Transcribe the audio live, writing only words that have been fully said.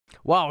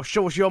Wow,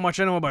 shows you how much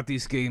I know about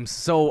these games.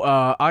 So,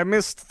 I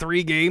missed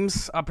 3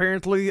 games,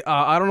 apparently.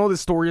 I don't know the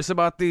stories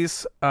about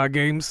these,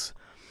 games.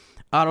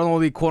 I don't know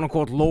the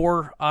quote-unquote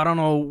lore. I don't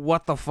know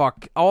what the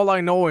fuck. All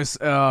I know is,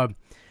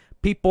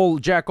 people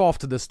jack off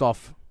to this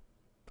stuff.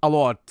 A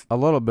lot. A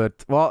little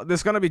bit. Well,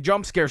 there's gonna be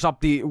jump scares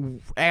up the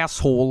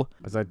asshole.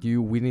 Is that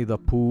you, Winnie the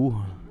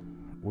Pooh?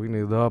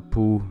 Winnie the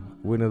Pooh.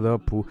 Winnie the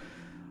Pooh.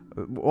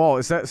 Oh,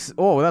 is that...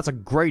 Oh, that's a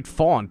great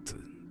font.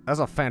 That's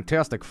a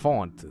fantastic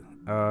font.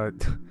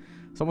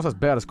 It's almost as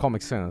bad as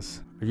Comic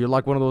Sans. Are you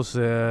like one of those,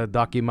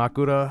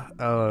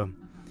 Dakimakura,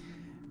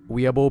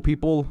 weeaboo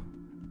people?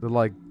 They're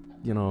like,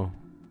 you know,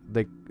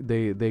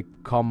 they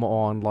come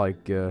on,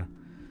 like,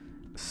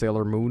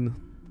 Sailor Moon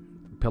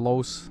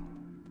pillows.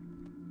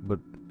 But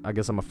I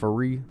guess I'm a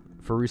furry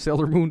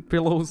Sailor Moon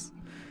pillows.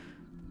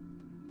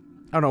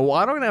 I don't know,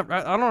 I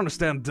don't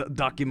understand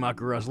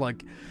Dakimakuras,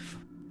 like...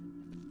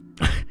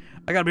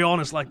 I gotta be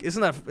honest, like,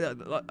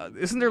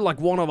 isn't there like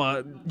one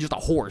of just a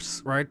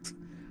horse, right?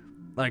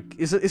 Like,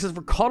 is it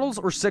for cuddles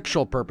or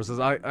sexual purposes?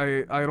 I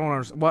don't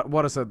understand.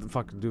 What does that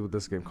fucking do with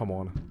this game? Come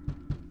on.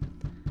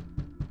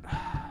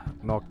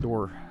 Knock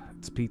door.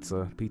 It's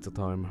pizza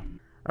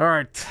time.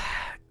 Alright.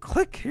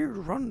 Click here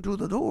to run to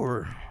the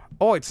door.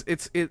 Oh,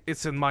 it's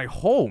in my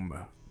home.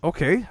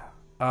 Okay.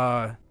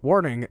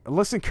 Warning.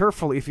 Listen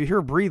carefully. If you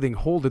hear breathing,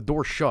 hold the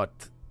door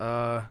shut.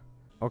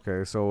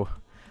 Okay, so...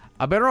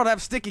 I better not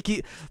have sticky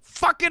key.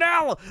 Fucking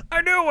hell!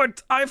 I knew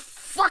it! I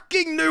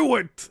fucking knew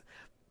it!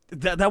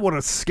 That would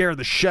have scared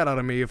the shit out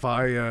of me if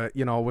I,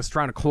 you know, was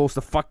trying to close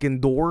the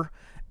fucking door.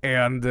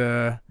 And,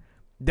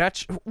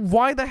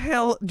 why the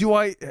hell do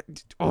I...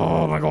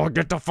 Oh my god,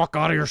 get the fuck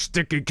out of here,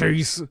 sticky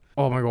keys!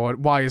 Oh my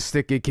god, why is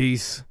sticky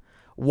keys?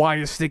 Why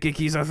is sticky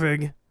keys a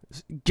thing?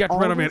 Get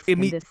rid of it.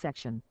 In this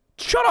section.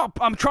 Shut up!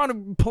 I'm trying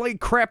to play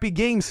crappy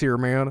games here,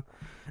 man.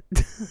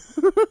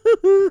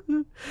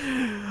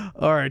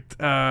 Alright,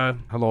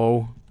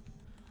 hello.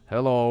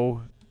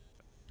 Hello.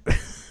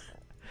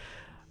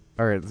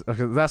 Alright,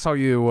 okay, that's how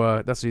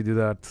you do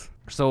that.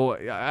 So,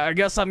 I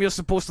guess I'm just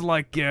supposed to,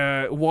 like,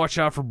 watch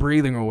out for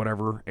breathing or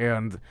whatever,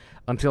 and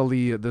until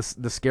the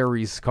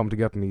scaries come to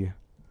get me.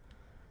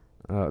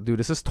 Dude,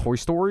 is this Toy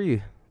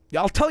Story?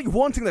 I'll tell you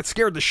one thing that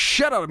scared the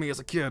shit out of me as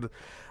a kid.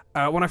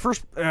 When I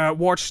first,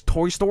 watched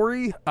Toy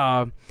Story,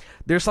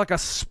 there's like a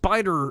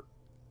spider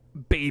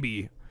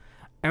baby.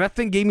 And that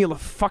thing gave me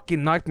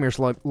fucking nightmares,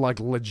 like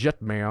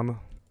legit, man.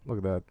 Look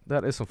at that.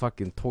 That is some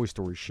fucking Toy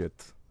Story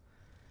shit.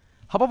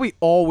 How about we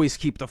always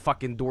keep the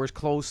fucking doors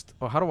closed?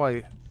 Or how do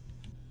I...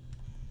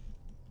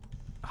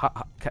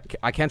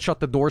 I can't shut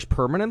the doors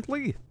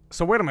permanently?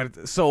 So wait a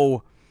minute.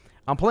 So,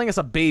 I'm playing as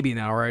a baby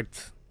now,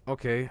 right?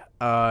 Okay.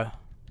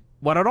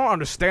 What I don't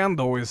understand,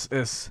 though,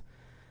 is...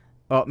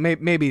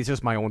 maybe it's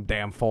just my own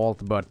damn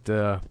fault, but,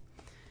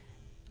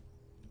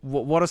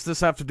 what does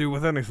this have to do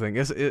with anything?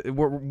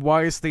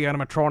 Why is the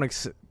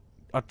animatronics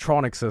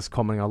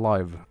coming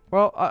alive?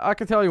 Well, I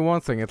can tell you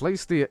one thing. At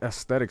least the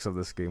aesthetics of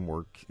this game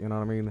work. You know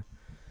what I mean?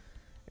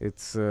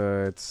 It's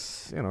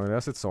you know, it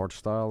has its art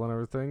style and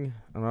everything.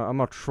 And I'm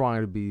not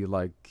trying to be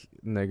like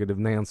negative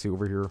Nancy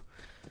over here.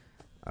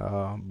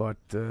 But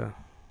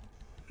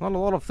not a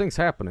lot of things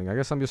happening. I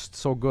guess I'm just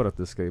so good at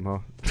this game, huh?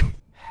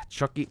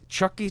 Chuck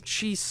E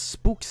Cheese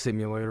Spook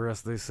Simulator,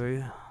 as they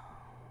say.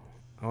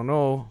 Oh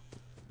no.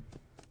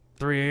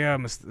 3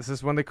 a.m. Is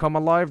this when they come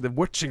alive? The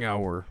witching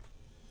hour.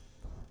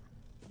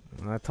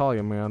 And I tell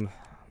you, man,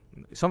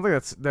 something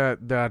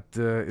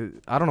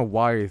that I don't know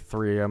why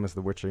 3 a.m. is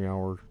the witching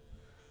hour.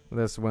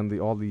 That's when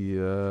all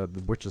the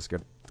witches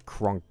get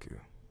crunk and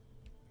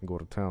go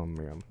to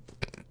town,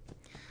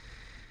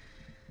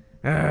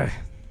 man.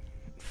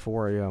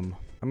 4 a.m.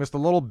 I'm just a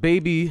little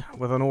baby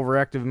with an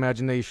overactive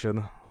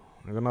imagination.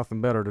 I got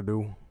nothing better to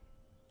do.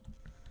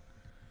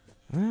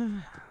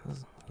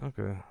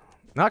 Okay.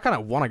 Now I kind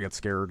of want to get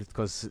scared,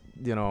 because,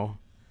 you know,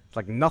 it's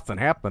like nothing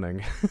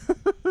happening.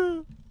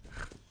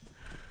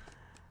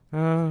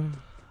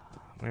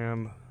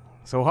 Man.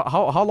 So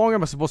how long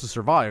am I supposed to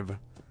survive?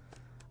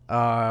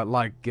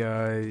 Like,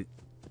 5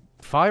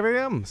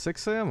 a.m.?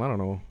 6 a.m.? I don't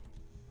know.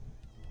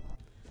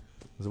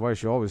 That's why you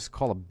should always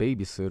call a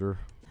babysitter.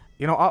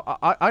 You know,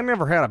 I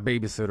never had a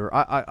babysitter.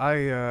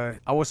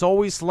 I was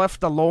always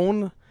left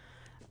alone,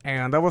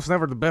 and that was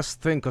never the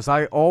best thing, because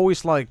I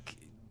always, like...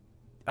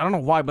 I don't know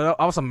why, but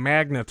I was a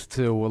magnet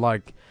to,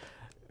 like,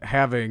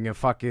 having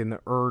fucking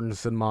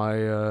urns in my,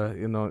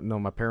 you know,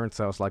 my parents'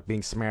 house, like,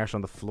 being smashed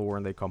on the floor,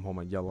 and they come home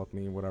and yell at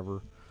me,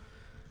 whatever.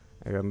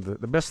 And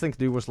the best thing to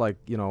do was, like,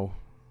 you know,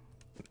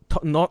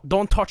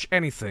 don't touch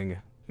anything.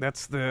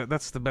 That's the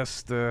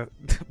best,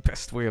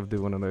 best way of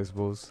doing it, I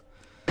suppose.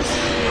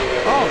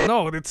 Oh,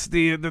 no, it's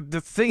the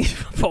thing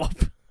pop.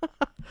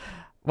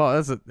 Well,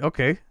 that's it.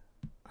 Okay.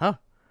 Huh.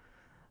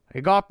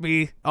 It got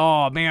me.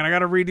 Oh, man, I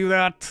gotta redo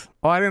that.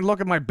 Oh, I didn't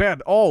look at my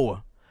bed.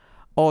 Oh.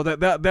 Oh,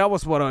 that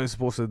was what I was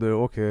supposed to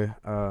do. Okay.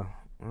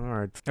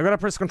 Alright. I gotta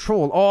press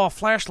control. Oh,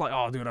 flashlight.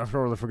 Oh, dude, I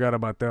totally forgot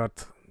about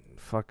that.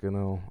 Fucking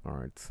hell.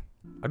 Alright.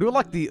 I do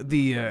like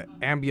the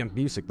ambient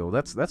music, though.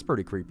 That's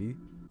pretty creepy.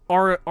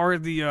 are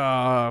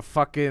the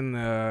fucking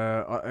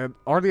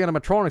are the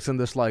animatronics in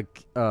this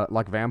like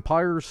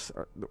vampires?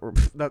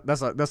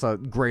 That's a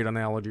great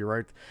analogy,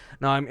 right?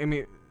 No, I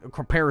mean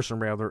comparison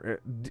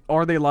rather.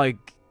 Are they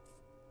like?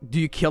 Do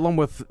you kill them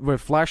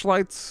with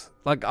flashlights?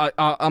 Like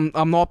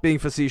I'm not being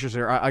facetious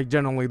here. I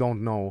genuinely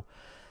don't know.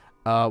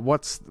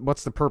 What's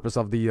the purpose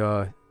of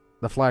the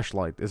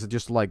flashlight? Is it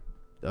just like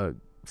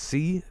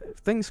see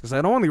things? Because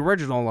I know in the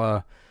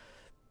original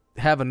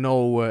having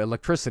no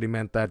electricity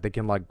meant that they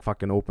can like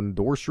fucking open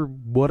doors or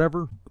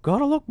whatever.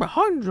 Gotta look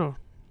behind you.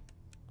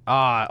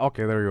 Ah,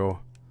 okay, there you go.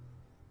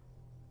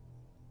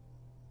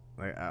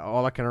 Like,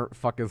 all I can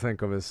fucking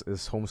think of is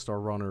Homestar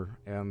Runner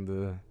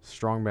and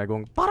Strongman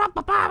going. I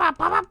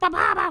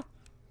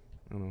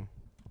don't know.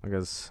 I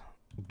guess.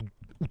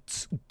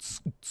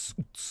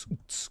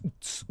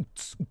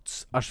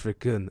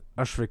 Ashviken.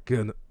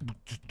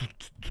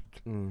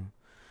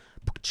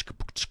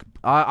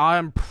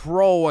 I'm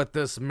pro at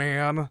this,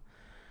 man.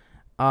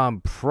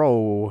 I'm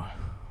pro.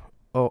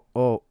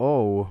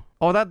 Oh,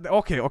 that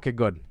okay,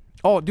 good.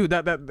 Oh, dude,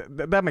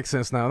 that makes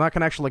sense now. And I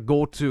can actually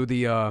go to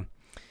the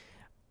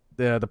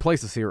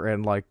places here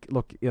and like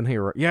look in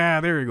here. Yeah,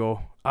 there you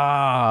go.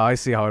 Ah, I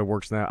see how it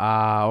works now.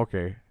 Ah,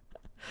 okay.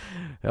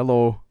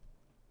 Hello.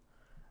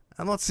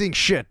 I'm not seeing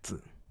shit.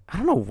 I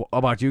don't know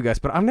about you guys,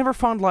 but I've never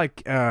found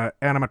like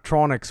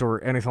animatronics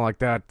or anything like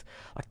that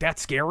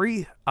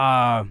scary.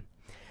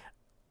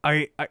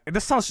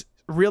 This sounds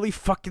really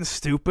fucking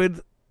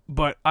stupid,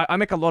 but I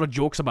make a lot of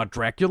jokes about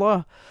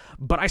Dracula,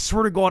 but I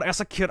swear to God,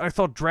 as a kid, I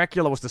thought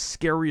Dracula was the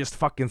scariest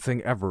fucking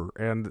thing ever,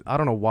 and I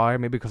don't know why,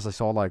 maybe because I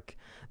saw, like,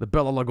 the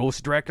Bela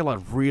Lugosi Dracula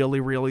really,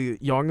 really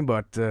young,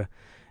 but,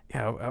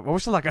 yeah, I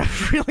was like a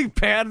really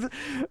bad,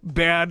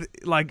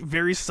 like,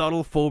 very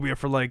subtle phobia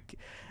for, like,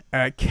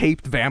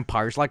 caped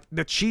vampires. Like,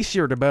 the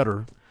cheesier, the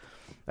better.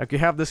 Like, you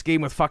have this game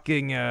with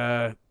fucking,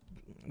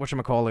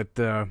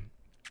 whatchamacallit,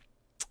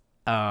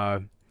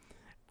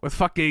 with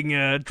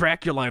fucking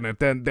Dracula in it,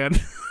 then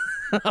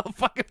I'll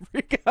fucking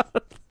freak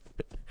out.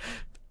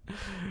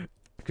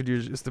 Could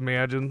you just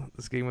imagine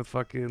this game with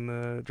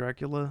fucking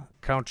Dracula?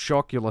 Count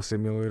Chocula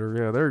Simulator,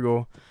 yeah, there you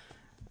go.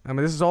 I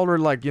mean, this is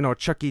already like, you know,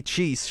 Chuck E.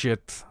 Cheese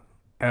shit.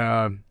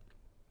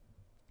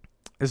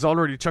 It's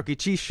already Chuck E.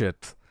 Cheese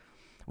shit.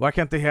 Why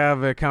can't they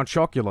have Count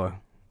Chocula?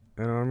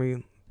 You know what I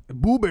mean?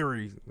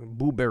 Booberry.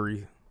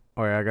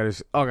 Oh yeah, I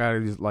gotta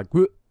use like,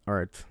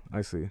 alright,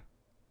 I see.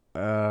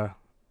 I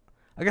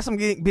guess I'm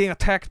being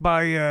attacked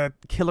by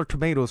killer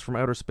tomatoes from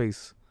outer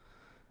space.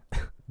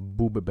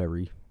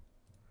 Booberry.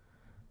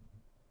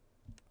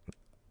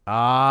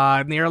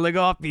 Ah, nearly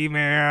got me,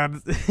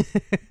 man.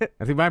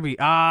 I think might be.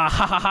 Ah,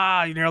 ha ha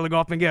ha! You nearly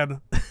got me again.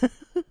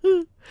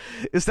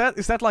 Is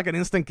that like an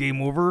instant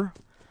game over,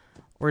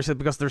 or is it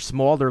because they're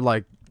small? They're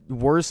like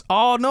worse.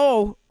 Oh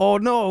no! Oh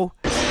no!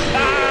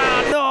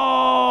 Ah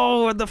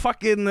no! The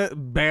fucking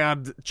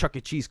bad Chuck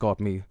E. Cheese got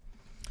me.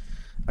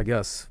 I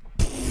guess.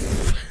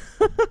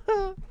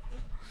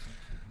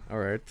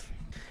 Alright.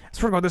 I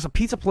swear to God, there's a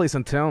pizza place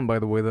in town, by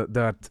the way,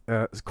 that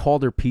is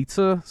called their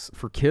pizza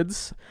for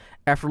kids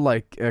after,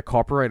 like,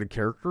 copyrighted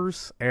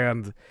characters,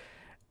 and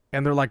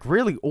they're, like,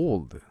 really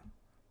old.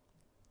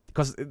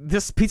 Because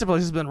this pizza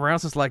place has been around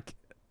since, like,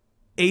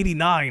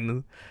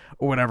 89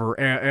 or whatever,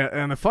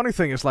 and the funny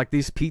thing is, like,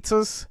 these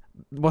pizzas,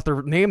 what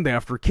they're named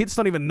after, kids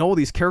don't even know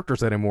these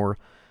characters anymore.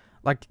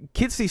 Like,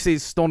 kids these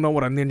days don't know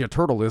what a Ninja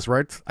Turtle is,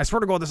 right? I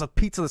swear to God, there's a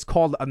pizza that's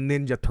called a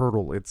Ninja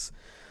Turtle. It's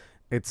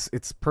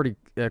pretty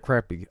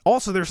crappy.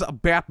 Also, there's a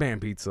Batman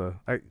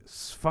pizza. I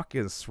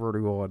fucking swear to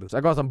God.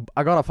 I got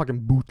a fucking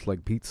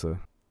bootleg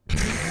pizza.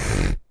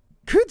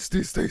 Kids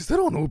these days, they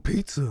don't know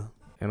pizza.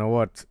 You know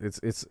what?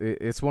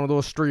 It's one of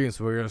those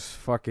streams where you just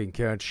fucking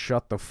can't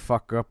shut the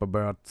fuck up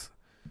about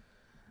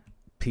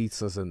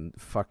pizzas and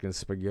fucking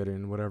spaghetti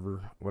and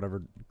whatever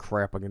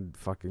crap I can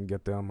fucking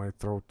get down my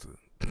throat.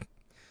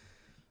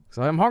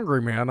 So I'm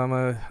hungry, man. I'm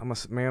a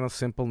man of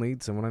simple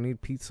needs, and when I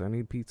need pizza, I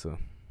need pizza.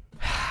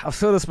 I've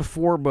said this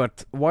before,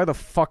 but why the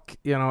fuck,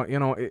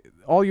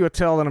 all you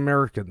Italian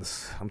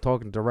Americans, I'm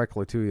talking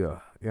directly to you.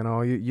 You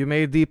know, you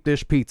made deep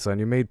dish pizza,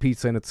 and you made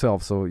pizza in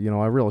itself, so, you know,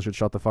 I really should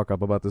shut the fuck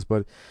up about this,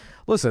 but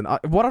listen,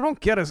 what I don't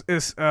get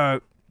is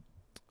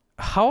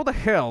how the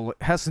hell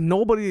has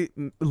nobody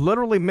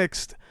literally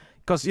mixed,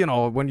 because, you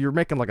know, when you're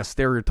making, like, a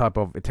stereotype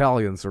of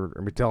Italians or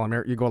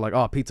Italian, you go like,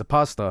 oh, pizza,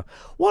 pasta.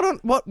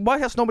 Why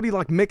has nobody,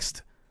 like,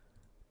 mixed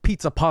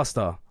pizza,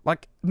 pasta?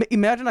 Like,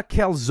 imagine a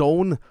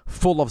calzone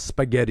full of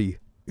spaghetti.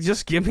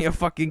 Just give me a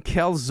fucking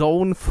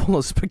calzone full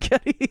of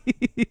spaghetti.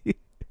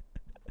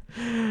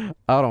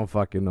 I don't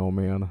fucking know,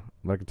 man.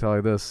 But I can tell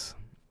you this.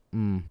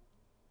 I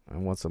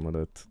want some of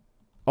that.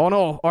 Oh,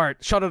 no.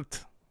 Alright, shut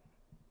it.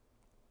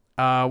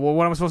 Well,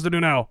 what am I supposed to do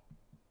now?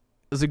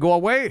 Does it go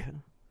away?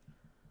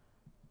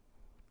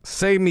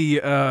 Say me,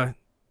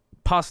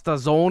 pasta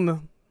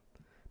zone.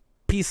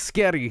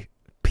 Pischetti.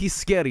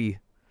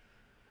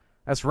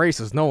 That's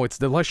racist. No, it's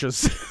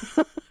delicious.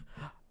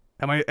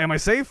 Am I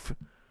safe?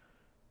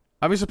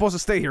 I'm supposed to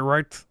stay here,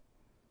 right?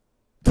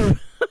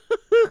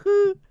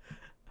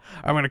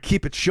 I'm gonna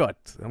keep it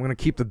shut. I'm gonna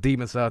keep the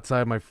demons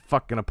outside my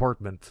fucking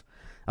apartment.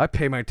 I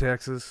pay my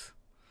taxes.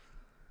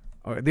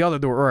 Oh, the other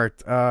door,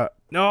 alright.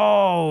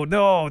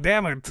 No,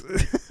 damn it.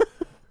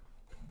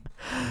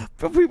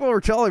 But people were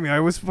telling me I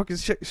was fucking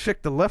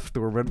check the left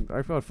door, but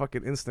I felt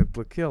fucking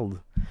instantly killed.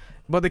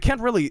 But they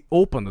can't really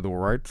open the door,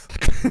 right?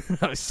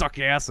 I suck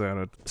ass at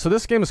it. So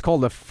this game is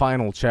called the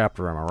final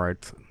chapter, am I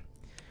right?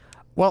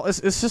 Well,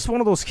 it's just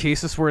one of those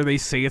cases where they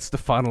say it's the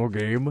final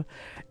game,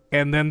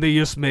 and then they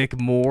just make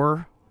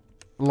more.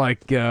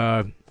 Like,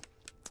 they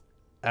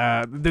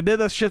did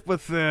that shit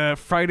with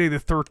Friday the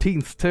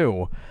 13th,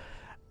 too.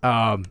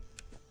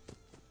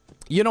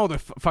 You know the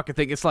fucking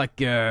thing, it's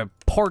like,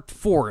 part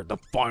 4, the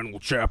final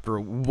chapter,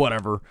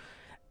 whatever.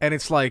 And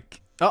it's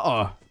like,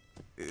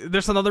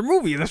 there's another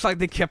movie, and it's like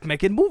they kept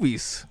making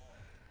movies.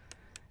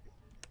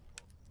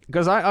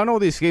 Because I know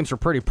these games are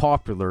pretty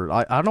popular.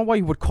 I don't know why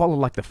you would call it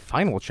like the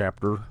final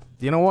chapter.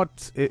 You know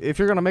what? If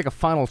you're gonna make a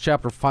final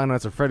chapter of Five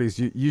Nights at Freddy's,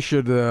 you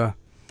should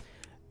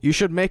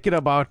make it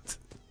about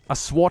a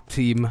SWAT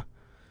team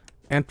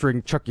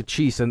entering Chuck E.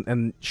 Cheese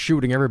and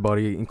shooting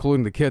everybody,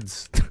 including the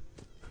kids.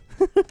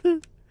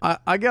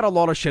 I get a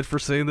lot of shit for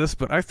saying this,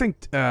 but I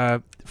think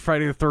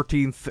Friday the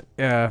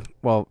 13th,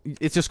 well,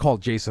 it's just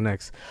called Jason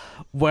X.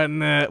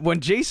 When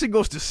Jason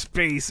goes to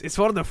space, it's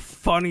one of the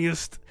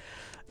funniest,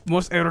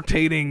 most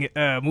entertaining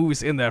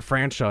movies in that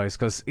franchise,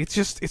 because it's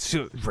just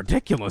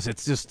ridiculous.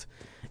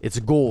 It's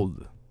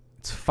gold.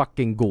 It's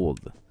fucking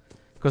gold.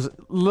 Because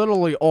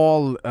literally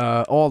all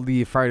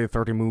the Friday the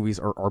 13th movies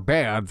are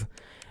bad,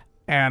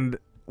 and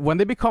when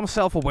they become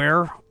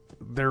self-aware,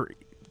 they're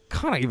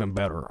kind of even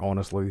better,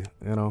 honestly,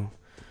 you know.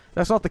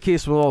 That's not the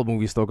case with all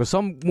movies, though, because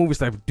some movies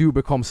that do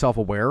become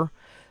self-aware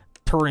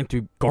turn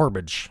into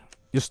garbage.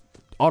 Just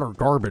utter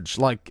garbage.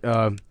 Like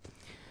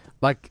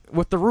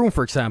with The Room,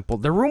 for example.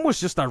 The Room was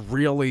just a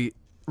really,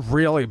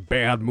 really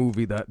bad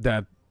movie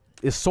that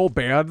is so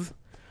bad,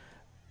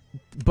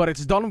 but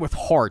it's done with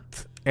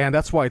heart, and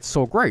that's why it's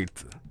so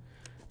great.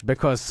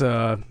 Because,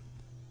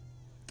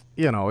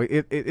 you know,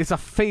 it's a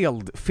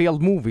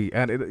failed movie,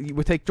 and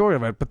we take joy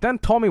of it. But then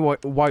Tommy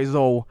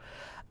Wiseau,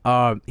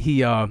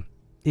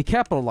 he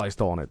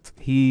capitalized on it.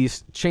 He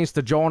changed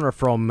the genre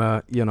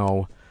from, you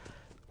know,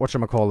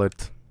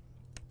 whatchamacallit.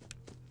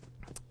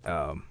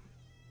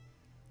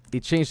 He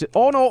changed it.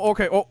 Oh no,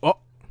 okay. Oh.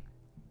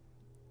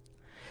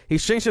 He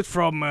changed it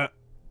from,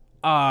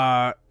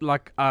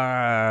 like,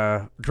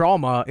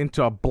 drama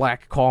into a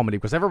black comedy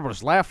because everyone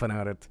was laughing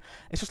at it.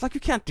 It's just like,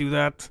 you can't do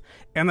that.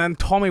 And then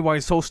Tommy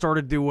Wiseau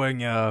started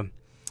doing,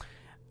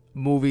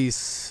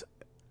 movies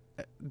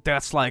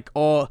that's like,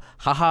 oh,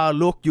 haha,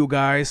 look, you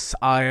guys,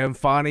 I am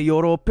funny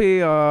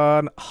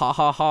European, ha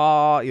ha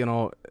ha, you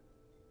know,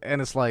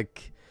 and it's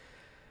like,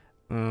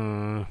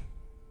 I'm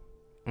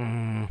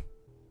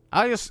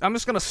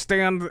just gonna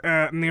stand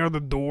near the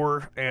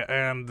door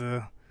and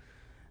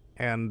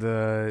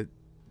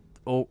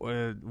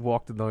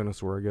walk the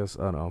dinosaur, I guess.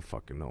 I don't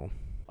fucking know.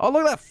 Oh,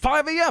 look at that,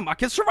 5 a.m. I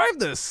can survive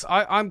this.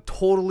 I'm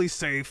totally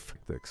safe.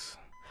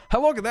 Hey,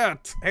 look at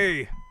that.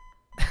 Hey.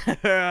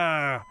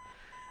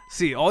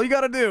 See, all you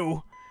gotta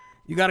do,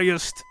 you gotta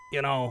just,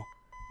 you know,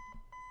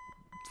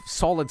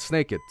 solid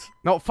snake it.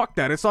 No, fuck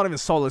that. It's not even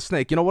solid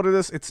snake. You know what it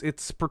is?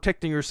 It's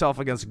protecting yourself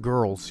against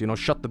girls. You know,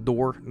 shut the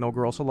door. No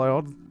girls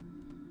allowed.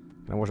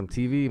 Can I watch some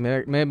TV?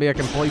 Maybe I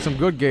can play some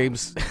good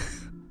games.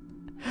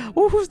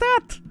 Oh, who's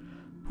that?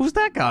 Who's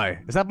that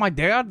guy? Is that my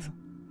dad?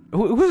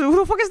 Who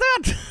the fuck is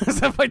that? Is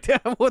that my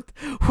dad? What?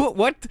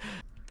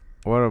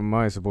 What am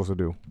I supposed to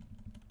do?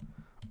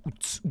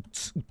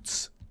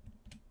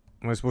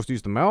 Am I supposed to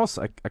use the mouse?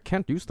 I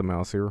can't use the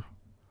mouse here.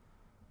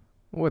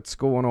 What's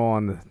going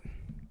on?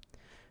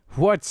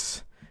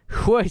 What's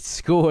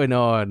going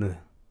on?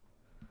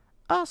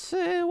 I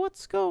say,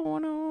 what's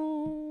going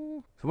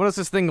on? So what does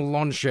this thing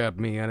lunge at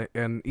me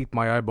and eat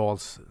my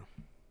eyeballs?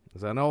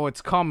 Cause I know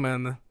it's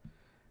coming.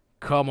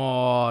 Come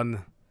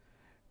on.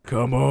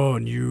 Come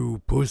on,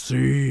 you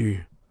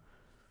pussy.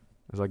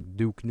 It's like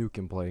Duke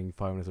Nukem playing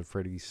Five Nights at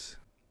Freddy's.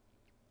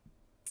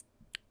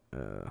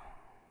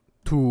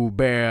 Too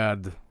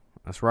bad.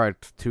 That's right,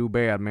 too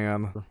bad,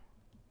 man.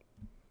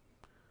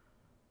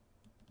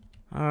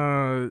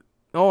 Oh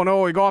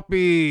no, he got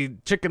me,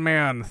 Chicken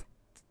Man.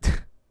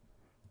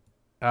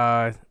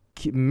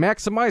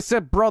 Maximize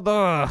it,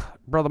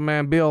 brother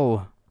man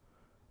Bill.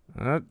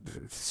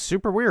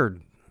 Super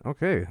weird.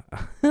 Okay.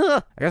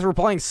 I guess we're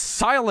playing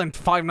silent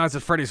Five Nights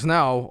at Freddy's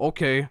now.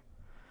 Okay.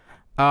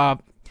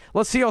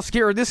 Let's see how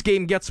scary this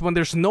game gets when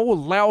there's no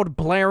loud,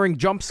 blaring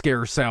jump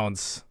scare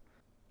sounds.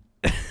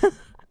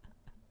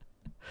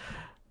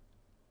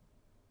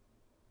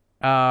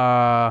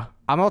 I'm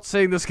not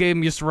saying this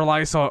game just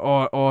relies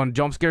on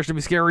jump scares to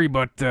be scary,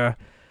 but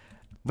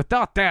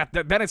without that,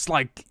 then it's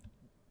like,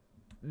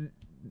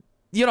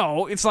 you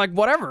know, it's like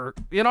whatever.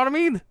 You know what I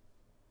mean?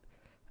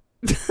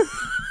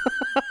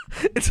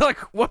 It's like,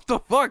 what the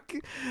fuck?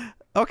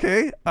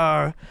 Okay,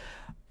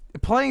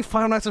 playing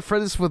Five Nights at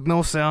Freddy's with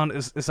no sound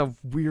is a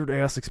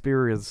weird-ass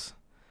experience.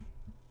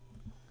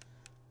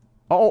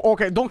 Oh,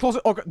 okay, don't close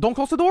it. Okay, don't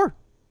close the door.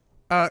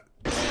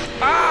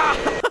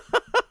 Ah!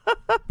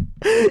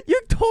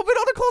 You told me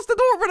not to close the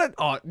door, but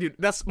oh, dude,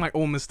 that's my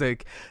own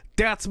mistake.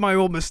 That's my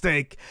own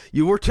mistake.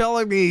 You were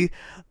telling me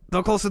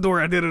don't close the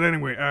door. I did it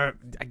anyway. I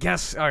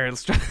guess. All right,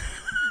 let's try.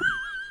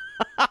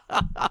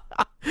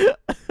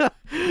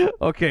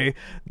 Okay,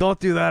 don't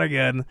do that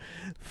again.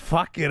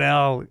 Fucking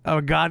hell, I'm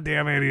a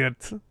goddamn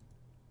idiot.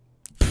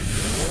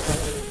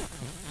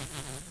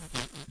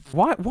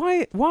 Why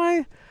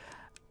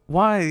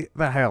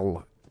the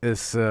hell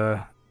is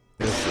damn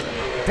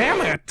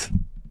it!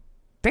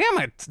 Damn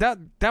it!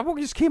 That one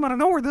just came out of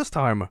nowhere this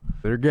time.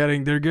 They're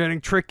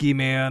getting tricky,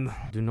 man.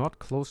 Do not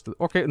close the.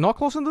 Okay, not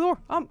closing the door.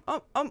 I'm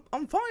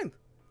fine.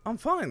 I'm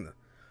fine.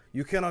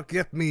 You cannot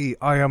get me.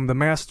 I am the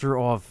master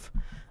of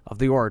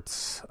the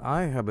arts.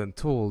 I have been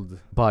told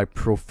by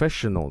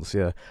professionals,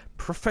 yeah,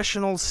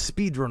 professional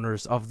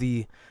speedrunners of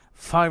the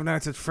Five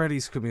Nights at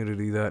Freddy's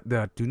community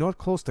that do not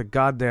close the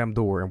goddamn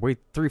door and wait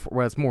 4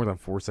 well, it's more than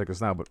 4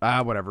 seconds now, but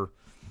whatever.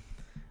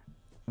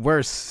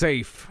 We're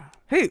safe.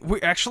 Hey,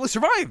 we actually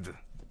survived.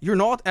 You're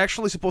not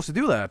actually supposed to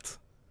do that.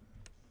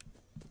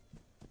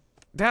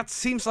 That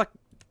seems like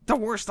the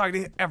worst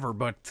idea ever,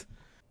 but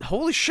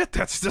holy shit,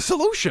 that's the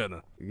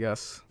solution.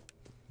 Yes.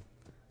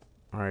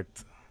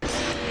 Alright.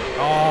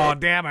 Oh,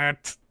 damn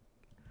it.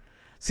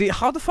 See,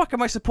 how the fuck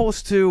am I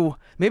supposed to...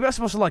 Maybe I'm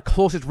supposed to, like,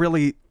 close it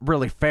really,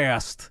 really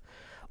fast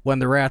when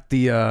they're at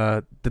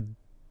the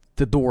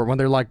door. When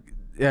they're, like,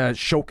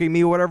 choking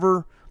me or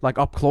whatever. Like,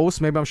 up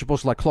close. Maybe I'm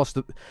supposed to, like, close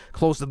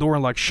the door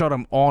and, like, shut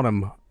them on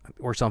him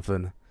or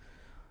something.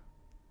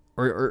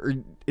 Or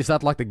is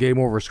that, like, the game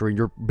over screen?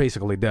 You're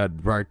basically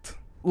dead, right?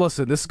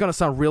 Listen, this is gonna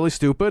sound really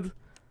stupid.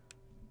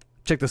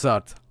 Check this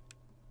out.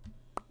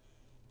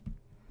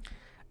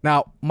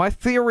 Now, my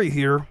theory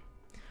here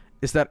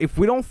is that if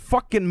we don't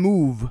fucking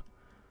move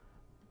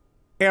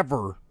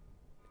ever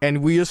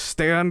and we just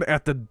stand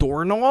at the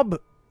doorknob,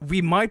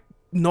 we might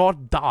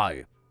not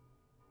die.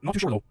 Not too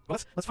sure though.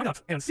 Let's find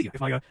out and see if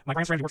my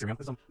grand strategy works here, man.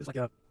 It's like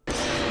a...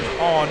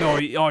 Oh no,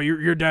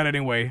 you're dead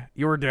anyway.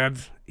 You're dead.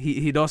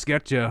 He does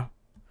get you.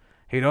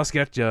 He does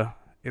get you.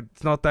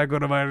 It's not that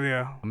good of an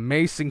idea.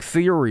 Amazing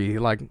theory,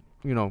 like,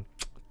 you know,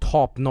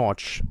 top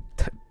notch.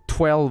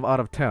 12 out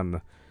of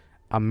 10.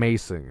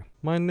 Amazing.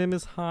 My name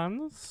is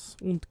Hans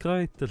und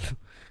Gretel.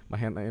 My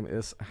name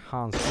is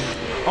Hans.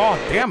 Oh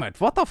damn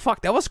it! What the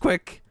fuck? That was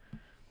quick.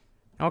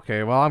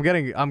 Okay, well I'm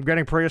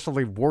getting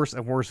progressively worse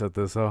and worse at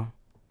this, huh?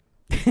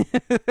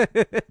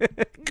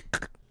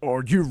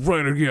 Are you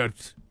ready to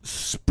get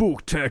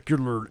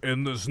spooktacular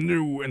in this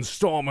new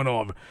installment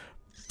of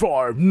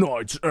Five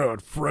Nights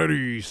at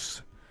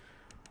Freddy's?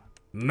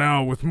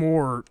 Now with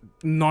more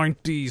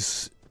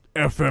 90s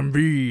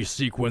FMV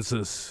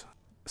sequences.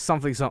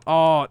 Something.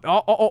 Oh,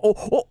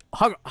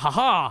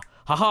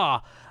 haha.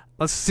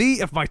 Let's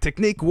see if my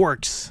technique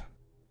works.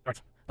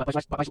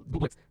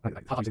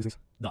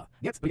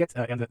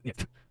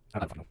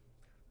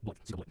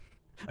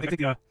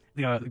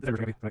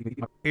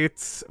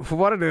 It's for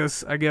what it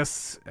is, I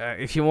guess.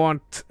 If you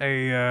want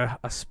I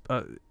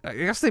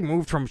guess they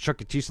moved from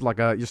Chuck E. Cheese to like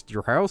just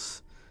your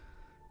house.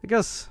 I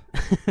guess.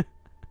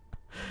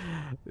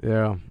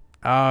 Yeah.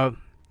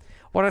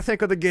 What I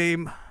think of the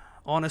game.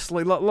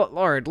 Honestly,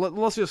 alright,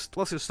 let's just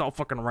stop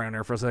fucking around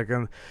here for a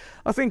second.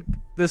 I think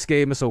this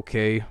game is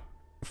okay.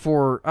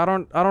 For I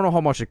don't know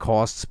how much it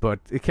costs, but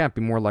it can't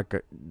be more like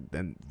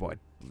than what,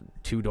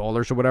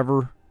 $2 or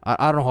whatever.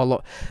 I don't know how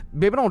low.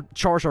 Maybe don't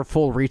charge our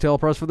full retail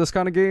price for this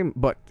kind of game,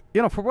 but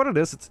you know, for what it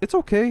is, it's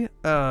okay.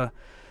 I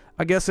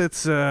guess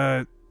it's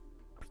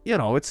you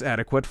know, it's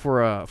adequate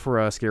for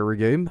a scary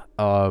game.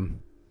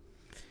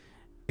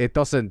 It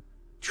doesn't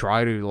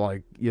try to,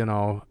 like, you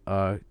know,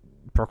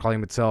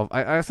 proclaim itself.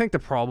 I think the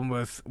problem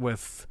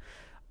with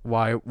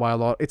why a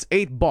lot, it's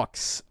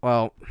 $8.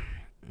 Well,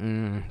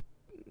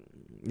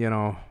 you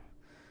know,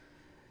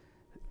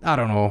 I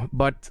don't know.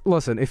 But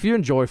listen, if you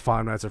enjoy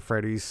Five Nights at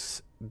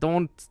Freddy's,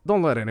 don't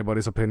let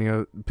anybody's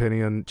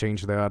opinion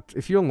change that.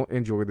 If you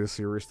enjoy this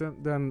series,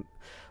 then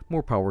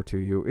more power to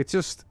you. It's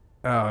just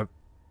I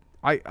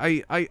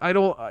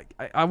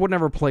would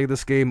never play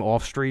this game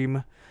off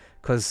stream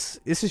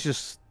because this is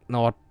just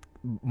not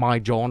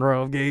my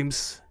genre of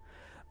games.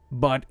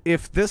 But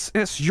if this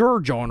is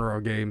your genre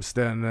of games,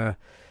 then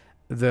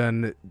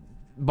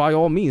by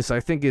all means, I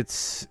think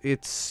it's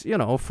you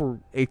know, for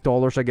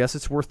 $8, I guess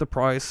it's worth the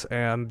price,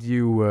 and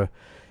you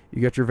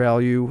get your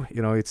value.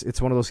 You know,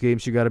 it's one of those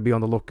games you got to be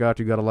on the lookout.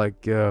 You got to,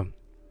 like, you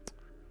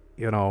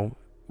know,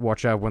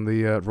 watch out when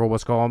the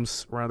robots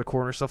comes around the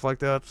corner, stuff like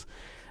that.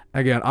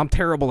 Again, I'm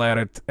terrible at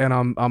it, and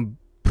I'm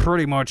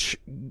pretty much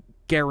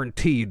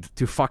guaranteed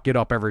to fuck it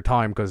up every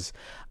time because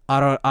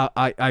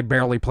I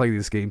barely play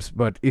these games.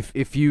 But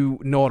if you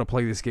know how to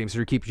play these games, so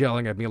you keep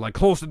yelling at me like,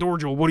 "Close the door,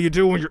 Joel! What are you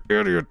doing? You're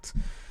an idiot!"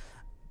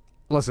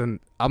 Listen,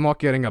 I'm not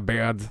getting a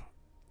bad,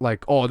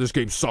 like, "Oh, this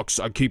game sucks,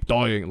 I keep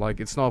dying." Like,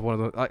 it's not one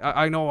of those.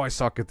 I know I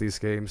suck at these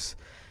games,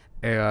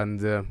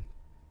 and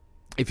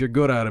if you're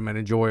good at them and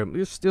enjoy them,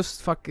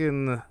 just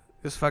fucking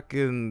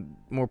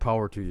more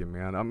power to you,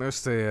 man. I'm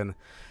just saying,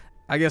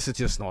 I guess it's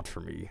just not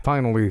for me.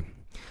 Finally,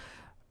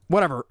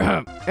 Whatever.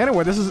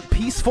 Anyway, this is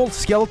Peaceful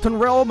Skeleton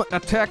Realm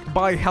attacked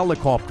by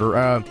helicopter.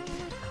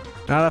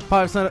 Now that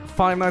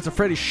Five Nights at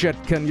Freddy's shit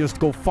can just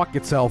go fuck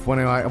itself when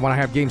I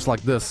have games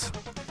like this.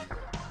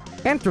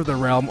 Enter the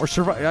realm, or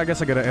survive. I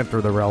guess I gotta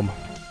enter the realm.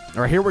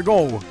 Alright, here we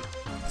go.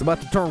 It's about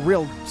to turn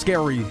real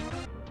scary.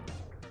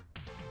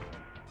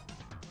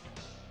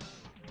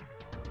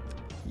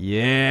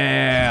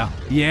 Yeah!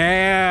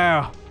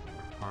 Yeah!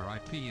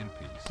 R.I.P. in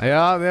peace.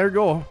 Yeah, there you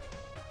go.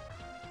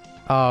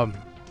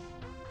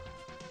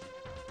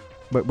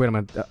 Wait a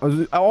minute.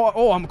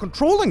 Oh, I'm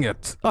controlling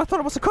it! I thought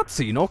it was a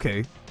cutscene,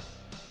 okay.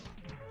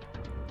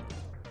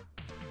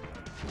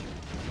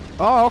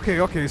 Oh,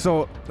 okay,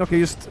 so... Okay,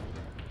 just...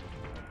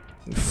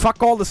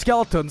 Fuck all the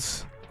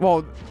skeletons.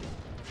 Well...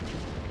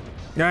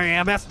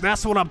 Yeah,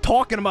 that's what I'm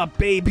talking about,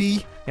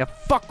 baby! Yeah,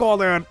 fuck all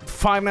that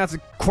Five Nights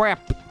of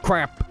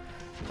crap.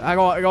 I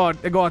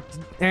got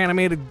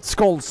animated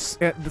skulls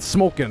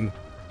smoking.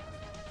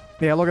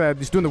 Yeah, look at that,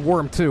 he's doing the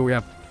worm too, yeah.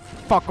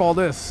 Fuck all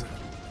this.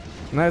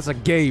 And that's a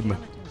game.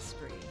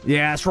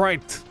 Yeah, that's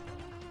right.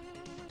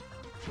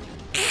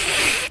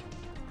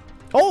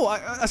 Oh,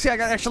 I see, I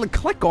gotta actually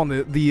click on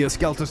the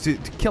skeletons to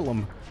kill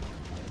them.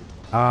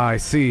 Ah, I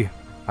see.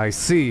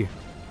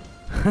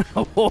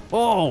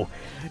 Oh,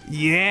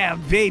 yeah,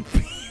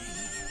 baby.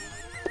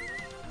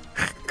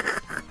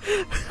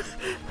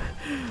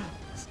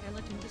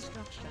 Skeleton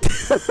destruction.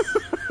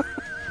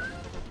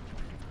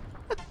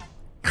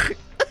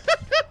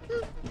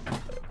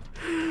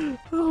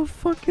 Oh,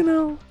 fucking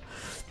hell.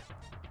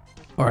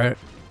 Alright.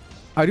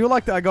 I do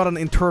like that I got an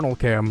internal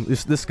cam.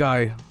 This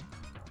guy.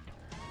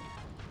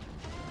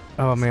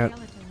 Oh, man.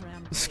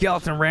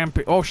 Skeleton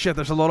rampage. Oh, shit,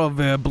 there's a lot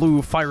of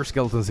blue fire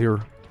skeletons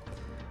here.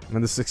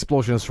 And this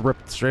explosion is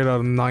ripped straight out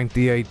of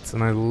 98,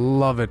 and I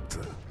love it.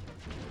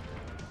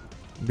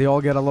 They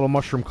all get a little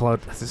mushroom cloud.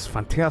 This is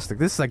fantastic.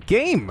 This is a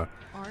game!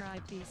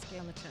 R.I.P.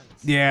 skeletons.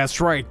 Yeah, that's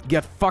right.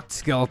 Get fucked,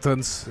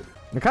 skeletons.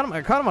 I'm kind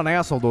of an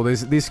asshole, though.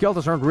 These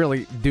skeletons aren't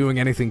really doing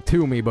anything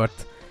to me, but...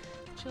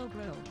 Chill,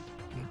 bro.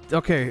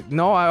 Okay,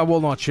 no, I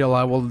will not chill.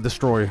 I will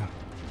destroy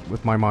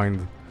with my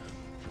mind.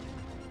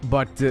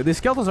 But the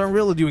skeletons aren't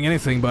really doing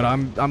anything, but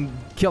I'm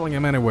killing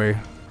them anyway.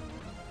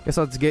 Guess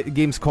that's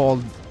game's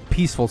called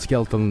Peaceful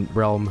Skeleton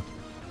Realm.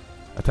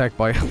 Attacked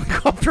by a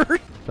helicopter.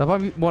 That might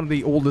be one of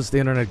the oldest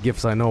internet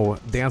gifs I know.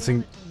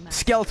 Dancing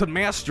Skeleton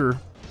Master.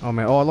 Oh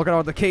man, oh look at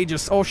all the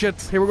cages. Oh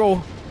shit, here we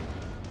go.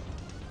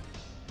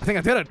 I think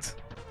I did it.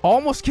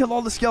 Almost killed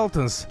all the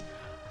skeletons.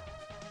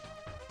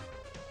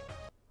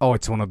 Oh,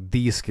 it's one of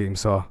these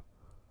games, huh?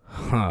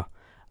 Huh.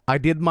 I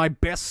did my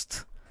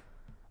best.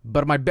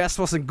 But my best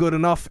wasn't good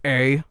enough,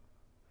 eh?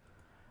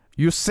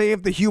 You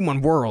saved the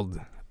human world,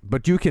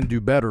 but you can do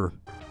better.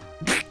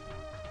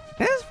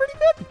 That's pretty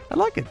good. I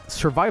like it.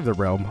 Survive the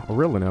realm. I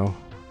really know.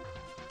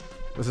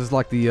 This is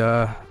like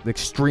the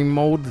extreme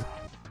mode.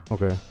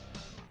 Okay.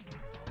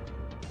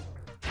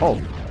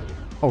 Oh.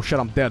 Oh shit,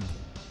 I'm dead.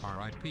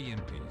 R.I.P. in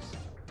peace.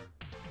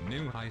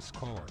 New high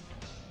score.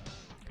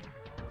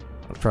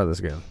 Let's try this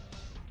again.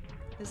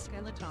 The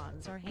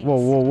skeletons are Whoa,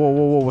 whoa, whoa,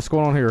 whoa, whoa. What's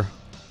going on here?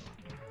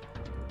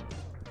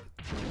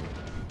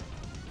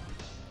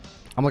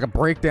 I'm like a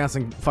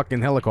breakdancing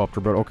fucking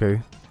helicopter, but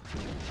okay.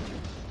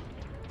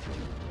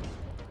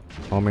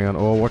 Oh man,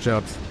 oh watch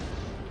out.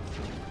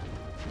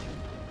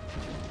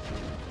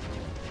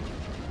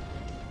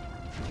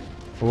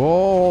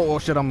 Whoa, oh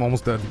shit, I'm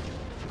almost dead.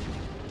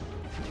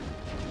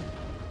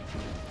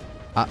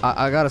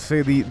 I gotta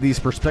say these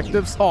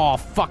perspectives. Oh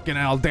fucking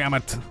hell, damn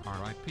it.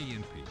 R.I.P.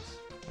 in peace.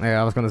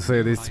 Yeah, I was gonna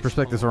say these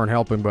perspectives aren't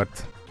helping, but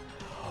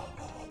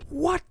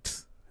what?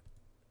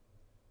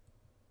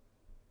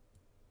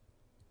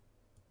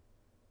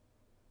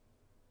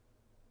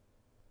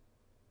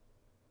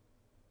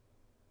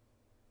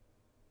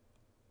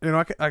 You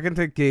know, I can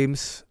take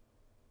games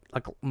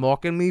like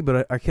mocking me,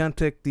 but I can't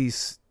take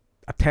these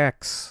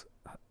attacks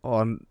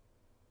on.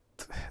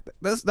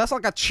 That's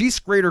like a cheese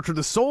grater to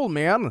the soul,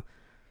 man.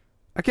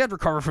 I can't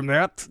recover from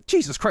that.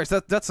 Jesus Christ,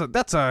 that's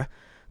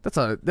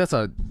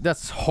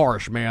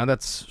harsh, man.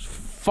 That's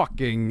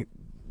fucking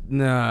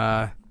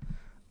nah.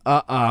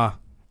 That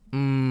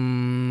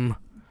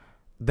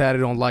I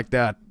don't like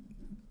that.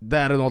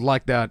 That I don't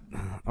like that.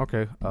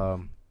 Okay.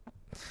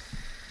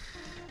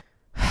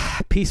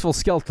 Peaceful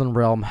Skeleton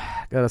Realm.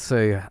 Gotta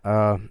say,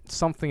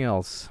 something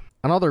else.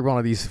 Another one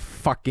of these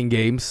fucking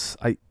games.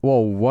 Whoa,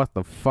 what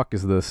the fuck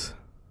is this?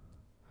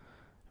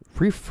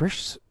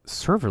 Refresh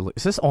server.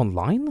 Is this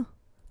online?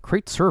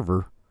 Create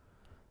server.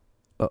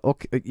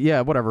 Okay,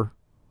 yeah, whatever.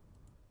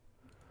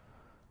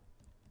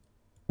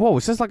 Whoa,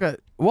 is this like a...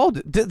 Whoa,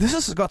 this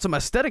has got some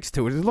aesthetics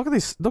to it. Look at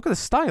this. Look at the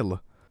style. Is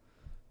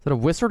that a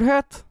wizard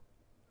hat?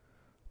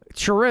 It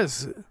sure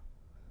is.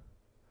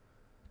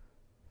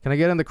 Can I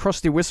get in the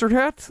crusty wizard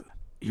hat?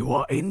 You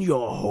are in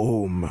your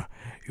home.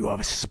 You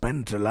have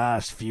spent the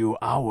last few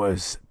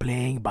hours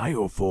playing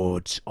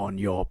Bioforge on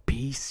your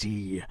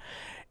PC,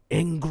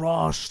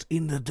 engrossed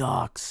in the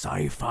dark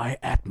sci-fi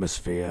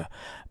atmosphere,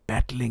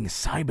 battling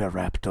cyber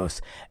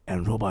raptors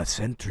and robot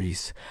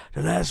sentries.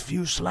 The last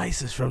few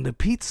slices from the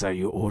pizza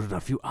you ordered a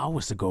few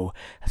hours ago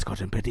has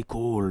gotten pretty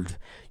cold.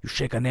 You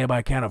shake a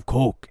nearby can of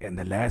Coke, and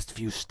the last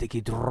few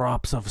sticky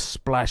drops of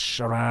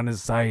splash around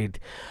inside.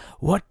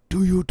 What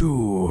do you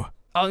do?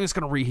 I'm just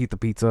gonna reheat the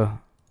pizza.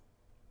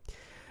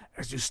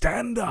 As you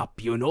stand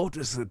up, you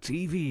notice the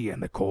TV in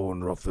the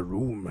corner of the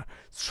room,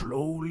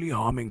 slowly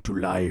humming to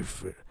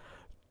life.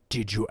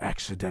 Did you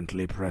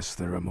accidentally press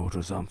the remote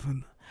or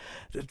something?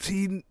 The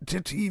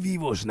TV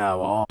was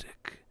now on.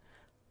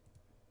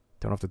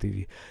 Turn off the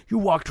TV. You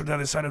walk to the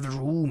other side of the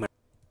room.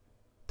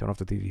 Turn off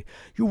the TV.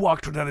 You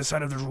walk to the other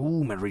side of the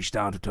room and reach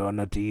down to turn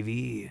the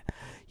TV.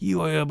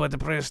 You are about to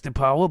press the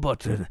power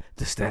button.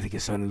 The static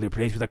is suddenly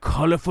replaced with a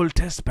colorful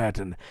test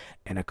pattern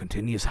and a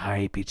continuous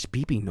high-pitched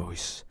beeping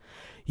noise.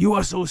 You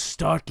are so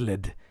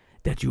startled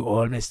that you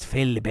almost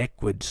fell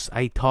backwards.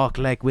 I talk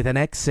like with an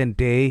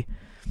accent, eh?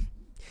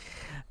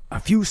 A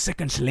few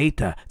seconds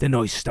later, the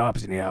noise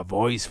stops and you hear a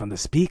voice from the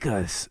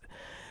speakers.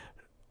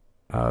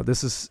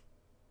 This is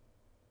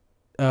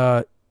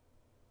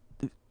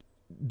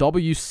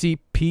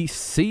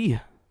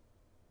WCPC,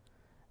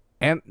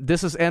 and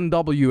this is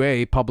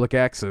NWA Public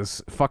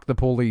Access. Fuck the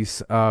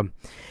police. And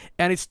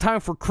it's time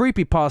for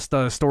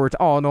creepypasta story.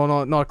 Oh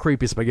no, not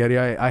creepy spaghetti.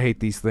 I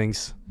hate these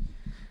things.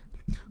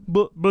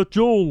 But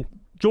Joel,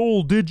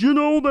 did you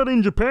know that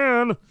in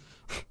Japan,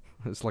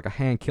 It's like a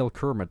hand kill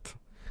Kermit.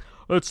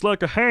 it's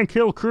like a hand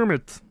kill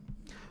Kermit?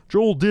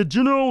 Joel, did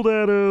you know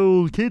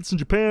that kids in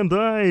Japan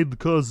died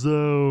because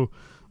there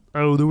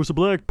was a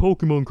black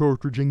Pokemon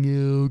cartridge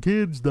and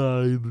kids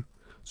died?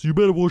 So you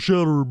better watch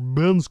out or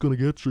Ben's gonna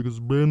get you because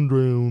Ben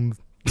drowned.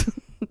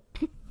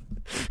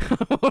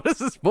 What is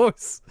this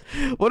voice?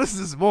 What is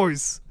this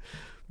voice?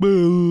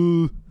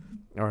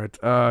 Alright,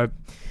 I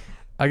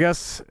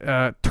guess,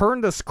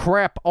 turn this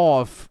crap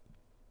off.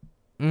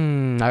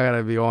 I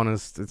gotta be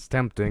honest, it's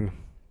tempting,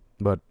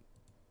 but...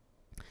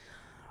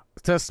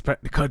 Test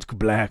cuts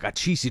black, a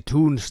cheesy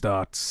tune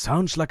starts.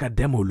 Sounds like a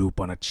demo loop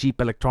on a cheap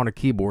electronic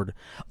keyboard.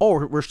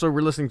 Oh, we're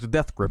listening to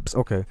Death Grips,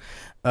 okay.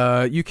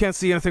 You can't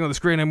see anything on the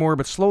screen anymore,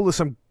 but slowly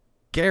some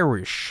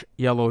garish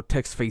yellow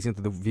text fades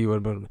into the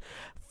view.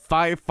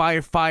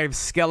 555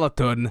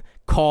 skeleton,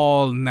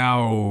 call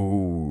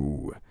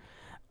now.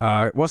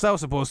 What's that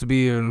supposed to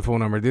be in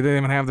phone number? Did they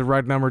even have the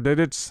right number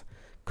digits?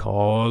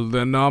 Call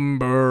the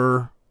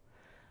number.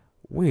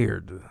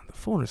 Weird. The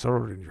phone is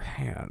already in your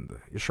hand.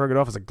 You shrug it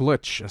off as a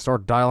glitch and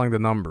start dialing the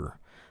number.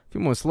 A few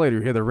moments later,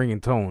 you hear the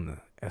ringing tone.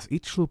 As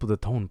each loop of the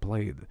tone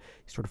played, you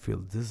start to feel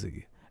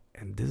dizzy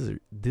and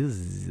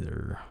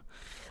dizzier.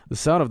 The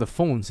sound of the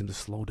phone seemed to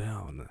slow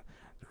down.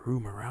 The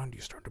room around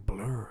you started to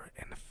blur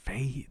and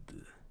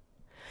fade.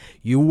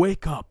 You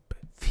wake up,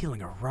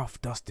 feeling a rough,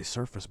 dusty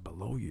surface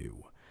below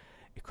you.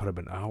 It could have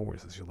been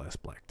hours since you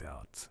last blacked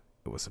out.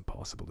 It was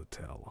impossible to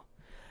tell.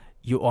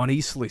 You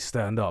uneasily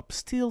stand up,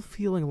 still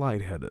feeling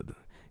lightheaded.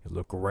 You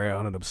look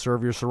around and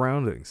observe your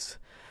surroundings.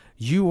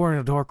 You are in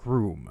a dark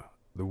room.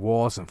 The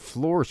walls and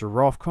floors are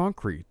rough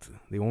concrete.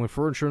 The only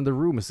furniture in the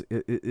room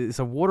is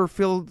a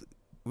water-filled...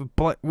 A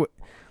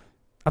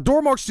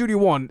Dormark Studio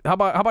 1. How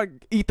about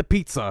eat the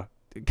pizza?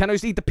 Can I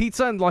just eat the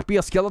pizza and like be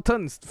a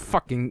skeleton? It's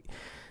fucking...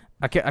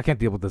 I can't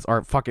deal with this.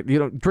 Alright, fuck it. You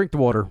know, drink the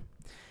water.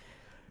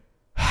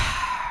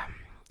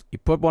 You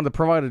put one of the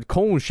provided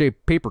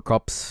cone-shaped paper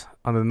cups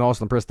under the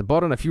nozzle and press the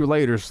button. A few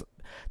later,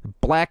 the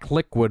black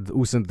liquid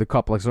oozes into the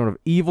cup like sort of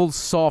evil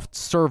soft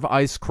serve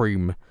ice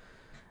cream.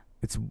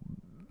 It's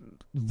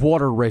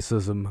water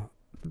racism.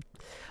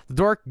 The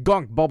dark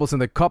gunk bubbles in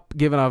the cup,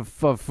 giving a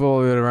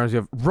full reminds you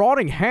of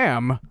rotting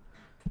ham.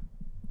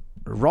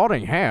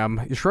 Rotting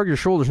ham? You shrug your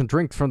shoulders and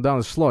drink from down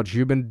the sludge.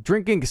 You've been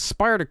drinking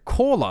expired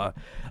cola.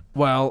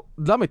 Well,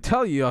 let me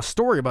tell you a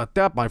story about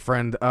that, my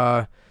friend.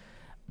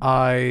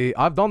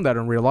 I've done that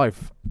in real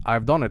life.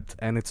 I've done it,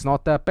 and it's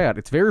not that bad.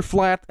 It's very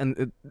flat,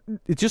 and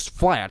it's just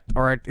flat,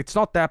 alright? It's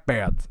not that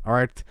bad,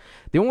 alright?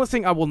 The only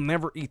thing I will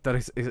never eat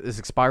that is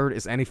expired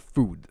is any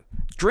food.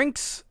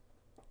 Drinks?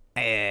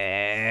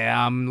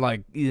 I'm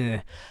like,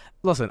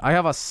 Listen, I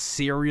have a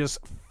serious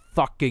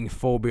fucking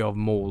phobia of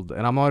mold,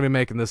 and I'm not even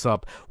making this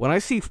up. When I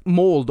see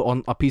mold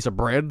on a piece of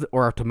bread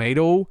or a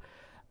tomato,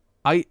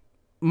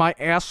 my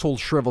asshole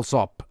shrivels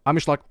up. I'm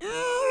just like...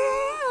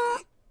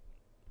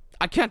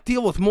 I can't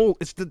deal with mold.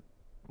 It's the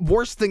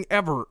worst thing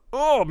ever.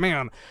 Oh,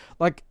 man.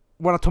 Like,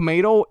 when a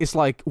tomato is,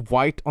 like,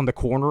 white on the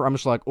corner, I'm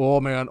just like,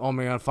 oh, man,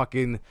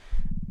 fucking...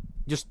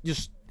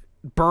 Just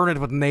burn it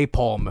with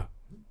napalm.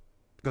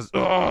 Because,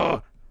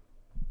 I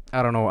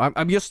don't know.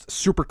 I'm just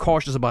super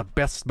cautious about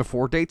best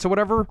before dates or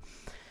whatever.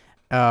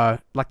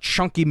 Like,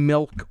 chunky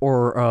milk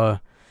or,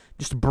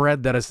 just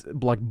bread that is,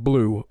 like,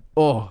 blue.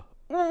 Oh.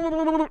 I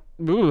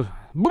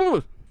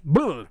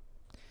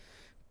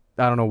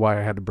don't know why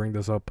I had to bring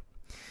this up.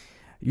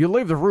 You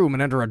leave the room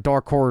and enter a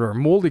dark corridor.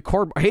 Moldy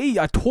cardboard. Hey,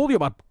 I told you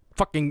about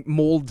fucking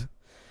mold.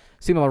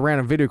 Similar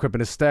random video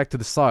equipment is stacked to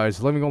the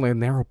sides, leaving only a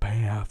narrow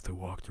path to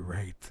walk to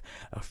right.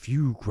 A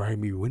few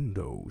grimy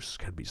windows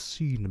can be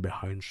seen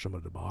behind some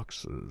of the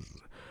boxes.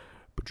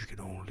 but you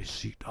can only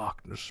see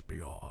darkness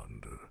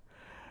beyond.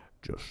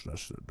 Just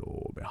as the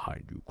door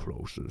behind you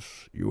closes,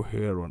 you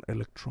hear an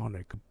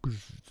electronic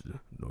bzzz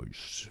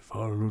noise,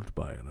 followed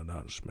by an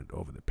announcement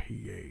over the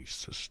PA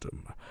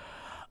system.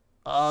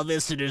 All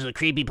visitors of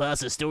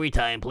Creepypasta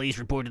Storytime, please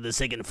report to the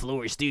second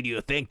floor studio.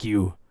 Thank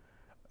you.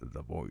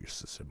 The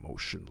voice is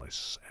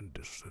emotionless and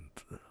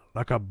distant,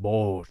 like a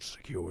bored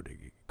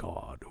security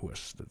guard who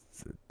has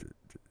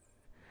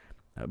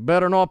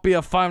Better not be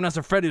a Five Nights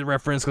at Freddy's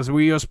reference, because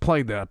we just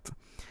played that.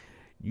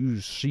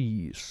 You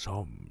see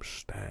some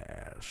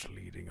stairs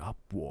leading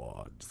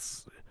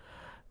upwards.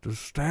 The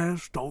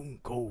stairs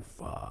don't go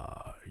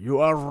far.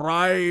 You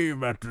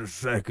arrive at the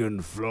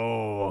second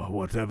floor,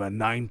 whatever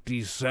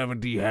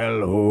 90-70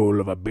 hellhole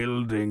of a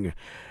building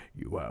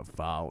you have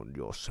found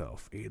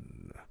yourself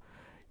in.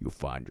 You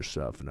find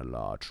yourself in a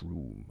large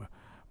room,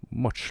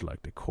 much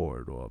like the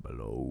corridor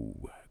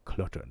below.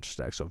 Clutter and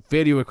stacks of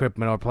Video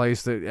equipment are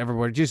placed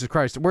everywhere. Jesus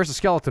Christ, where's the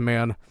skeleton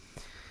man?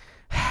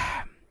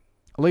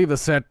 Leave the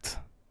set.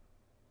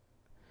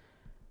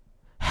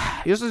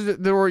 This is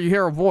where you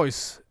hear a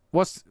voice.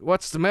 What's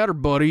the matter,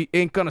 buddy?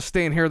 Ain't gonna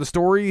stay and hear the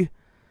story?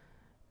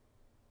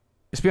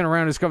 Spin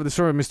around and discover the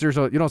story of mysterious.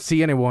 You don't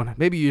see anyone.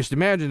 Maybe you just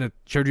imagine it.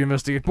 Should you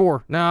investigate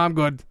more? Nah, I'm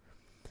good.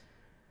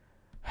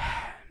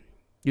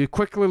 You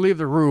quickly leave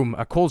the room.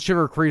 A cold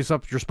shiver creeps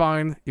up your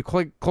spine. You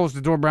close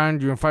the door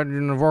behind you and find you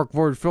in a dark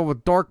void filled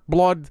with dark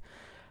blood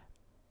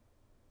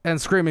and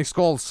screaming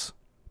skulls.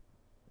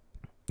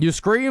 You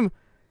scream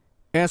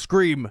and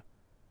scream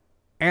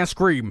and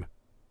scream.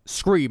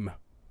 Scream.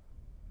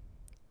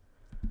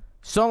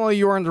 Suddenly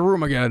you are in the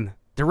room again.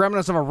 The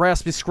remnants of a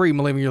raspy scream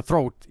leaving your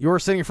throat. You are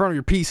sitting in front of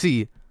your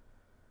PC.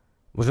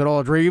 Was it all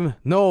a dream?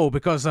 No,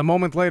 because a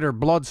moment later,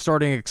 blood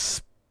starting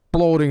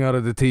exploding out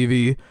of the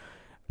TV.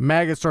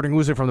 Maggots starting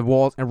oozing from the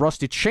walls, and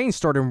rusty chains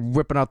starting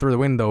whipping out through the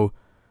window.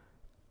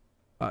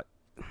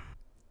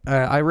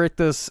 I rate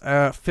this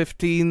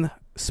 15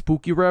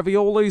 spooky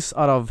raviolis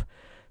out of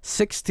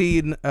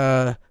 16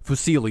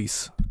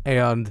 fusillis,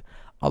 and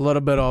a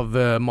little bit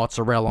of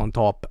mozzarella on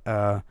top,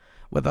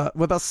 with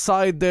a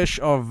side dish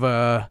of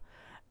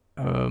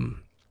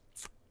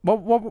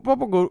what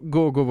we'll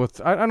go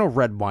with. I know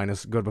red wine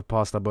is good with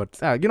pasta, but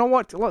you know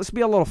what? Let's be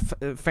a little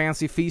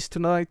fancy feast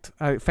tonight.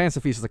 Fancy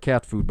feast is a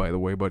cat food, by the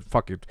way, but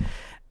fuck it.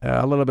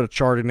 A little bit of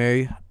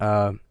Chardonnay.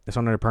 It's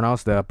not how to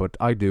pronounce that, but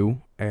I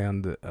do.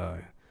 And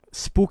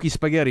spooky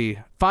spaghetti.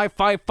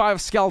 555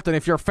 skeleton.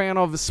 If you're a fan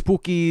of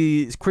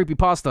spooky creepy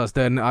pastas,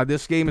 then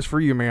this game is for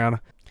you, man.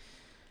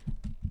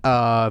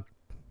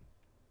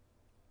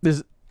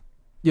 This,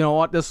 you know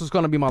what? This was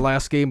gonna be my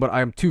last game, but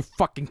I am too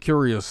fucking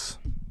curious.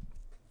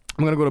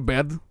 I'm gonna go to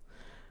bed,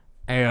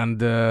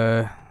 and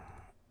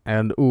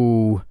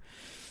ooh,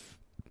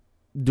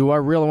 do I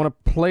really want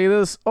to play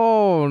this?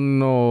 Oh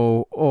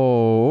no!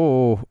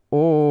 Oh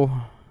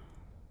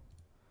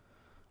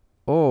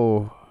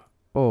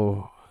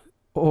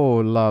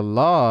la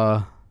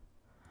la!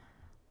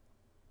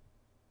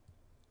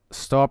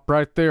 Stop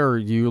right there,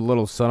 you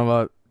little son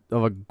of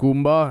a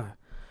Goomba!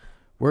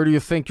 Where do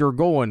you think you're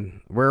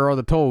going? Where are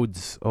the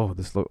toads? Oh,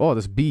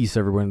 there's bees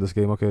everywhere in this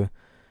game. Okay.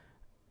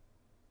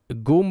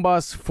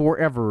 Goombas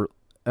forever,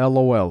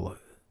 LOL.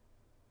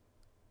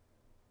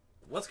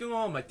 What's going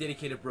on, my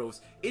dedicated bros?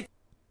 Are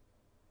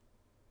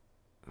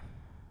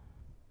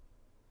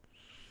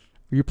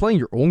you playing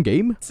your own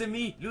game? It's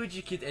me,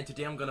 Luigi Kid, and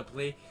today I'm gonna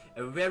play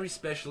a very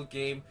special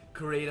game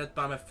created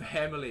by my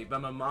family, by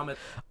my mom.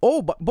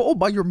 Oh,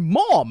 by your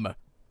mom!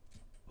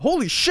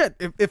 Holy shit!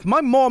 If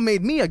my mom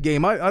made me a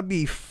game, I'd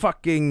be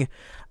fucking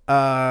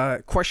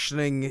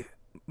questioning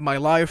my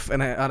life,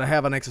 and I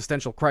have an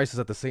existential crisis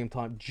at the same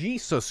time.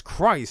 Jesus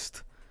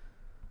Christ.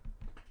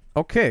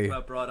 Okay.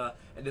 My brother,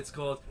 and it's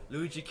called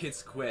Luigi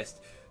Kid's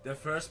Quest. The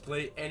first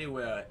play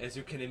anywhere, as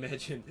you can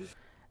imagine.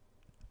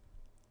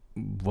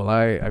 Well,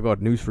 I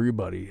got news for you,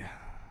 buddy.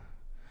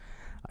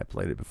 I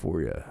played it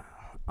before you.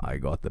 I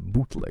got the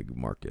bootleg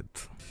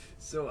market.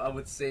 So I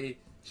would say,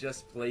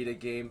 just play the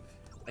game.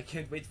 I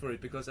can't wait for it,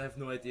 because I have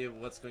no idea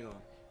what's going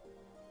on.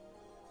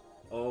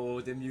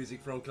 Oh, the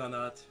music from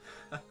Granat.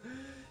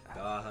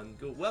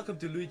 Welcome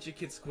to Luigi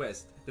Kid's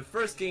Quest, the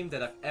first game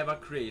that I've ever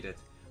created.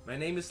 My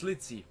name is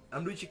Litzy.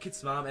 I'm Luigi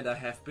Kid's mom, and I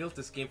have built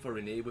this game for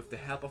Rene with the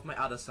help of my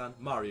other son,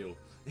 Mario.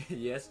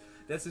 Yes,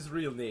 that's his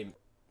real name.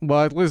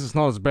 Well, at least it's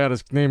not as bad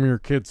as naming your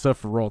kid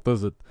Sephiroth,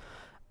 is it?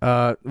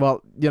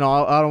 Well, you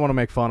know, I don't want to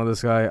make fun of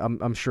this guy.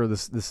 I'm sure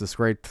this is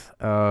great.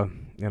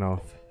 You know.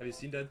 Have you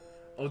seen that?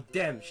 Oh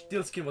damn,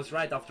 Stillskin was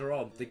right after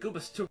all. The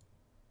Goombas took.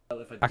 I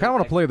kind of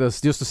want to play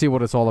this just to see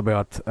what it's all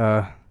about.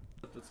 I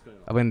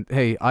mean,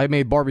 hey, I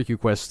made Barbecue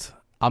Quest.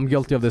 I'm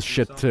guilty of this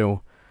shit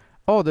too.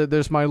 Oh,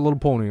 there's My Little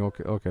Pony.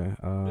 Okay.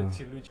 Oh,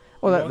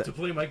 want to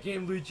play my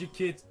game, Luigi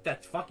Kid?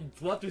 That fucking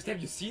plot twist.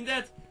 Have you seen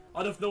that?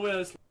 Out of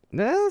nowhere.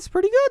 Yeah, it's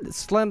pretty good.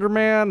 Slender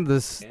Man.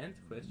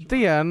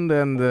 The end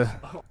and to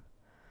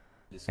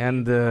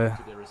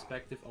their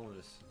respective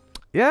owners.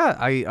 Yeah,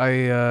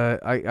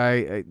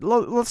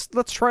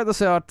 let's try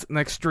this out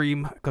next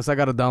stream, because I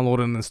gotta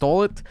download and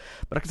install it.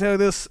 But I can tell you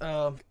this,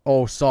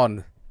 oh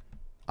son,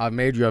 I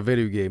made you a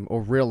video game. Oh,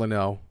 really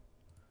now?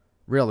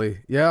 Really?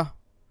 Yeah?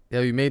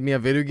 Yeah, you made me a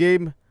video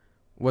game?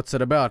 What's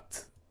it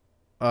about?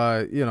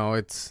 You know,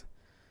 it's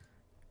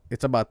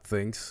about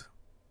things.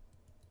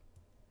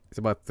 It's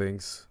about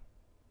things.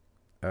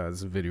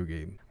 It's a video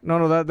game.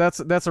 No, that's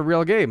a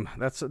real game.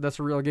 That's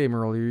a real game,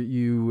 Earl.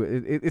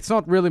 It's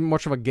not really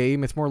much of a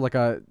game. It's more like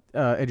a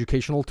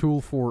educational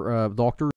tool for doctors.